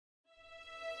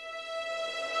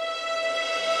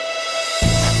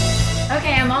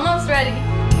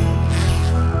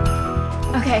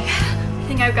Okay, I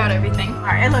think I've got everything. All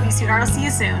right, I love you, sweetheart. I'll see you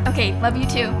soon. Okay, love you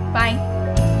too. Bye.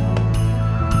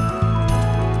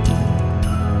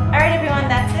 All right, everyone,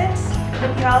 that's it.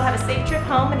 Hope you all have a safe trip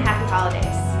home and happy holidays.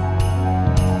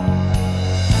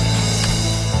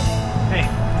 Hey,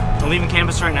 I'm leaving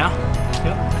campus right now.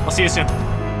 Yep. I'll see you soon.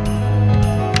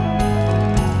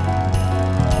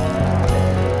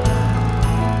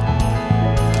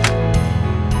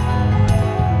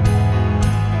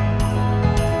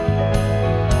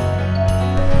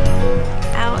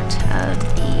 Out of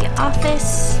the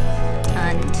office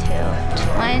until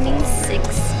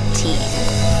 2016.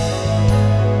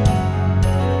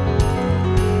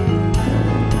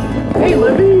 Hey,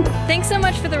 Libby! Thanks so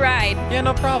much for the ride. Yeah,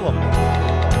 no problem.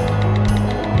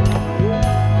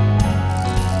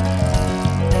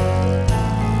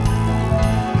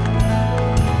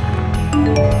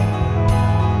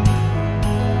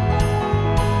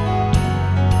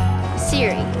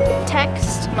 Siri,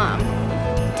 text Mom.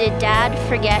 Did Dad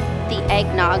forget the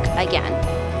eggnog again?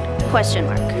 Question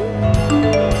mark.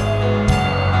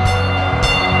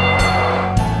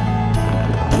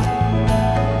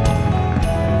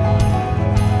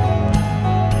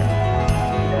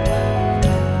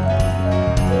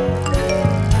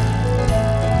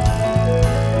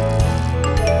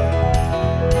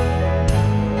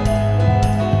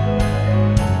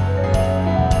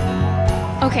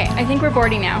 Okay, I think we're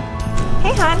boarding now.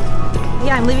 Hey, hon.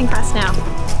 Yeah, I'm leaving class now.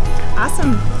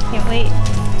 Awesome. Can't wait.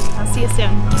 I'll see you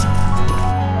soon.